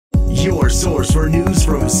your source for news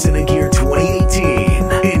from Cinegear 2018.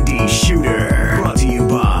 Indie Shooter. Brought to you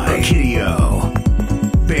by Akitio,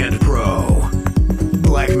 Band Pro,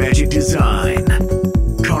 Blackmagic Design,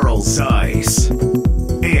 Carl Zeiss,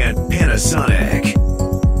 and Panasonic.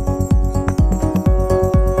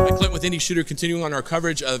 With Indie Shooter, continuing on our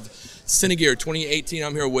coverage of Cinegear 2018.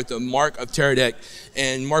 I'm here with Mark of Teradek.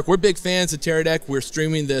 And Mark, we're big fans of Teradek. We're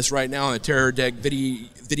streaming this right now on the Teradek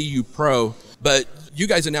Video Pro. But you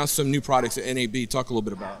guys announced some new products at NAB. Talk a little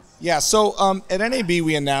bit about it. Yeah, so at NAB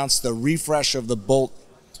we announced the refresh of the Bolt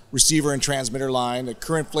receiver and transmitter line. The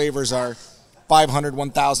current flavors are 500,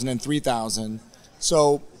 1000, and 3000.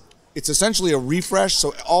 So it's essentially a refresh.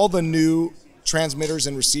 So all the new transmitters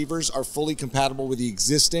and receivers are fully compatible with the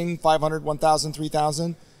existing 500, 1000,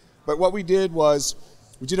 3000. But what we did was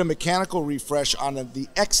we did a mechanical refresh on the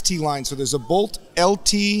XT line. So there's a Bolt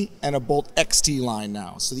LT and a Bolt XT line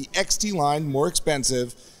now. So the XT line, more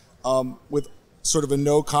expensive, with sort of a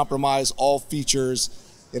no compromise, all features.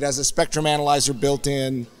 It has a spectrum analyzer built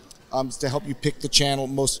in to help you pick the channel,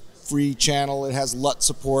 most free channel. It has LUT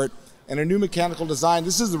support and a new mechanical design.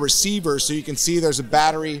 This is the receiver, so you can see there's a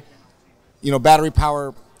battery, battery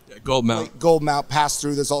power, gold mount pass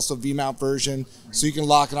through. There's also a V-mount version, so you can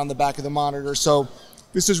lock it on the back of the monitor. So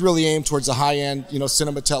this is really aimed towards the high-end,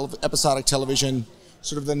 cinema, episodic television,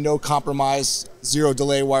 sort of the no compromise, zero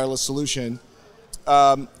delay wireless solution.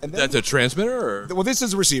 And then, that's a transmitter, or? Well, this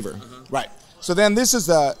is a receiver, right? So then this is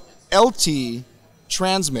the LT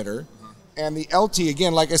transmitter, and the LT,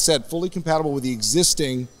 again, like I said, fully compatible with the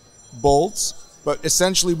existing Bolts. But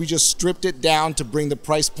essentially, we just stripped it down to bring the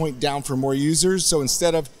price point down for more users. So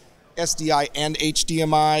instead of SDI and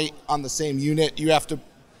HDMI on the same unit, you have to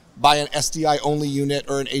buy an SDI-only unit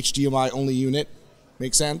or an HDMI-only unit.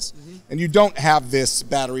 Make sense? Mm-hmm. And you don't have this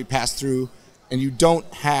battery pass-through, and you don't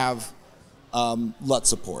have LUT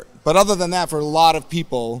support. But other than that, for a lot of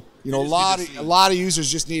people, a lot of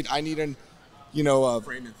users just need, frame and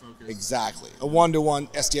focus. Exactly, a one-to-one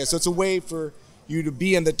SDI. So it's a way for you to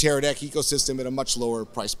be in the Teradek ecosystem at a much lower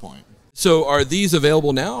price point. So are these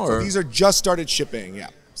available now? Or? So these are just started shipping, yeah.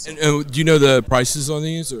 So. And do you know the prices on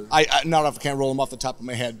these? Or? I can't roll them off the top of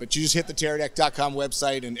my head, but you just hit the Teradek.com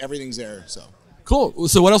website and everything's there. So cool.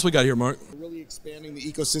 So what else we got here, Mark? We're really expanding the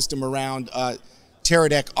ecosystem around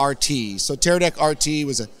Teradek RT. So Teradek RT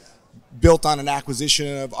was built on an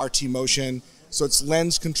acquisition of RT Motion. So it's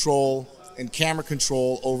lens control and camera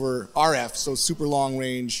control over RF, so super long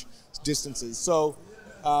range distances. So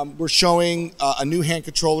we're showing a new hand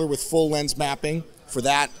controller with full lens mapping for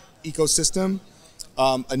that ecosystem,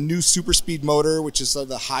 a new super speed motor, which is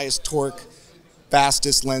the highest torque,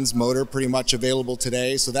 fastest lens motor pretty much available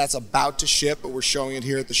today. So that's about to ship, but we're showing it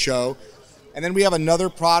here at the show. And then we have another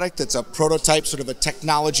product that's a prototype, sort of a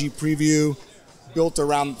technology preview built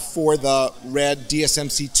around for the Red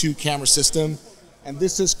DSMC2 camera system. And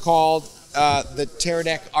this is called the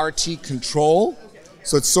Teradek RT Control.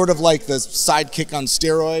 So it's sort of like the Sidekick on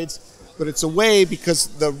steroids, but it's a way, because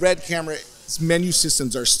the Red camera's menu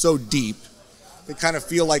systems are so deep, they kind of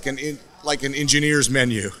feel like an engineer's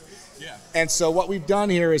menu. Yeah. And so what we've done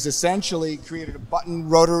here is essentially created a button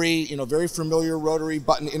rotary, very familiar rotary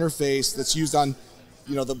button interface that's used on,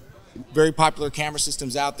 the very popular camera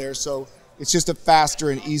systems out there. So it's just a faster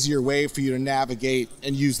and easier way for you to navigate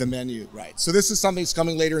and use the menu. Right. So this is something that's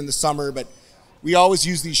coming later in the summer, but we always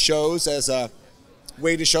use these shows as a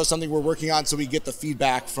way to show something we're working on so we get the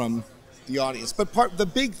feedback from the audience. But the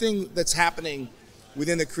big thing that's happening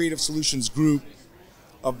within the Creative Solutions group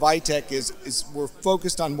of Vitek is we're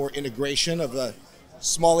focused on more integration of the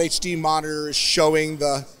small HD monitors showing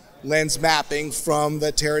the lens mapping from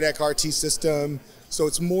the Teradek RT system. So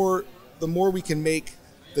it's more, the more we can make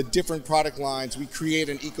the different product lines, we create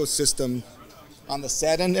an ecosystem on the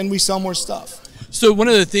set, and we sell more stuff. So one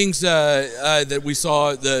of the things that we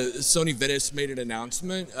saw, the Sony Venice made an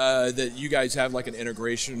announcement that you guys have like an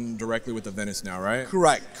integration directly with the Venice now, right?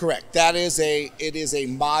 Correct. It is a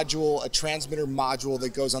module, a transmitter module that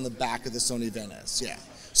goes on the back of the Sony Venice. Yeah.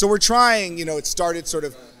 So we're trying. It started sort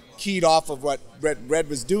of keyed off of what Red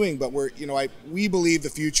was doing, but we believe the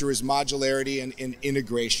future is modularity and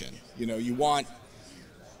integration. You want.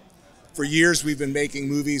 For years, we've been making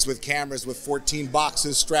movies with cameras with 14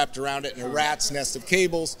 boxes strapped around it and a rat's nest of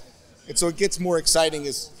cables. And so it gets more exciting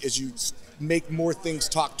as you make more things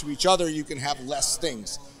talk to each other, you can have less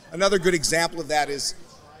things. Another good example of that is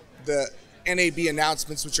the NAB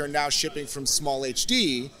announcements, which are now shipping from Small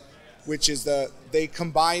HD, which is they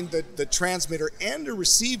combine the transmitter and a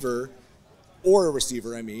receiver,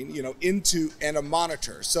 into and a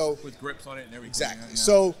monitor. So with grips on it and everything. Exactly. Yeah.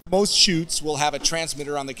 So most shoots will have a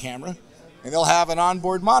transmitter on the camera, and they'll have an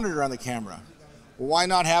onboard monitor on the camera. Well, why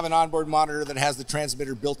not have an onboard monitor that has the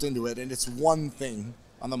transmitter built into it and it's one thing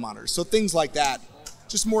on the monitor? So things like that,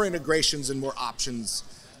 just more integrations and more options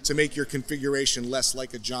to make your configuration less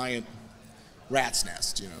like a giant rat's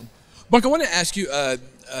nest, you know. Mark, I want to ask you,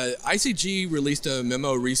 ICG released a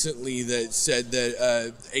memo recently that said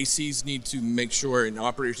that ACs need to make sure, and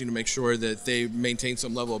operators need to make sure that they maintain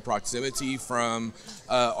some level of proximity from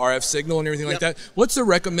RF signal and everything like that. What's the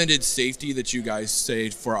recommended safety that you guys say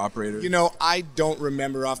for operators? You know, I don't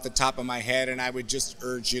remember off the top of my head, and I would just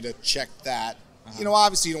urge you to check that. You know,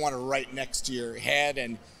 obviously you don't want it right next to your head,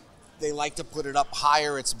 and they like to put it up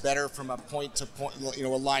higher. It's better from a point-to-point, you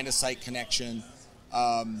know, a line-of-sight connection.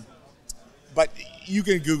 But you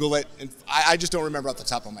can Google it, and I just don't remember off the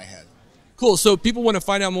top of my head. Cool. So people want to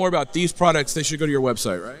find out more about these products, they should go to your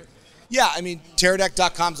website, right? Yeah, I mean,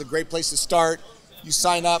 Teradek.com is a great place to start. You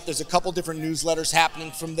sign up. There's a couple different newsletters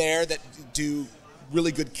happening from there that do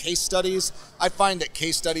really good case studies. I find that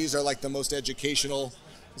case studies are like the most educational.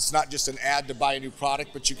 It's not just an ad to buy a new product,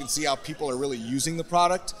 but you can see how people are really using the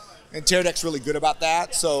product. And Teradek's really good about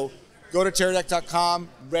that. So go to Teradek.com,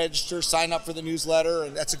 register, sign up for the newsletter,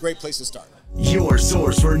 and that's a great place to start. Your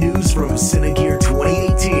source for news from Cinegear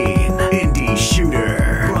 2018. Indie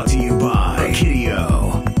Shooter. Brought to you by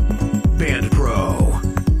Kitio, Band Pro,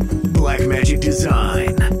 Blackmagic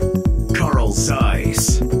Design, Carl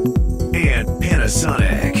Zeiss, and Panasonic.